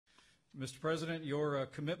Mr. President, your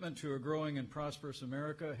commitment to a growing and prosperous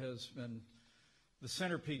America has been the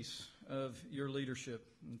centerpiece of your leadership.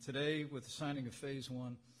 And today, with the signing of Phase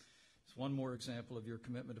 1, it's one more example of your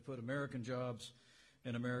commitment to put American jobs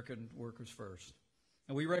and American workers first.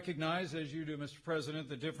 And we recognize, as you do, Mr. President,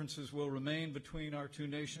 that differences will remain between our two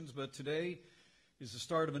nations, but today is the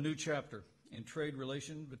start of a new chapter in trade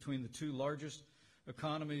relations between the two largest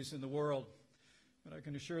economies in the world. But I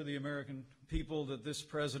can assure the American people that this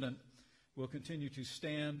president will continue to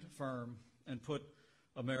stand firm and put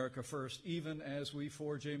America first, even as we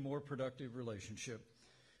forge a more productive relationship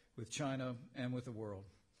with China and with the world.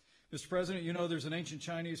 Mr. President, you know there's an ancient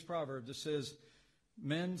Chinese proverb that says,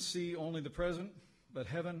 men see only the present, but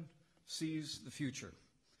heaven sees the future.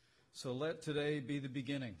 So let today be the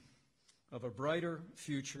beginning of a brighter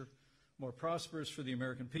future, more prosperous for the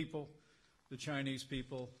American people, the Chinese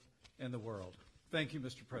people, and the world. Thank you,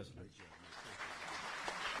 Mr. President.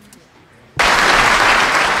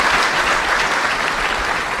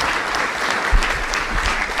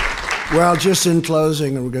 Well, just in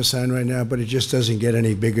closing, and we're going to sign right now, but it just doesn't get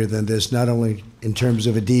any bigger than this, not only in terms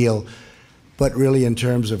of a deal, but really in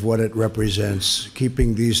terms of what it represents.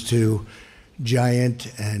 Keeping these two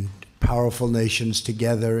giant and powerful nations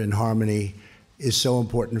together in harmony is so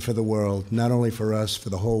important for the world, not only for us, for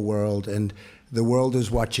the whole world. And the world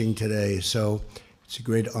is watching today, so it's a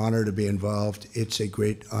great honor to be involved. It's a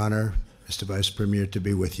great honor, Mr. Vice Premier, to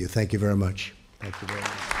be with you. Thank you very much. Thank you very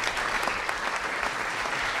much.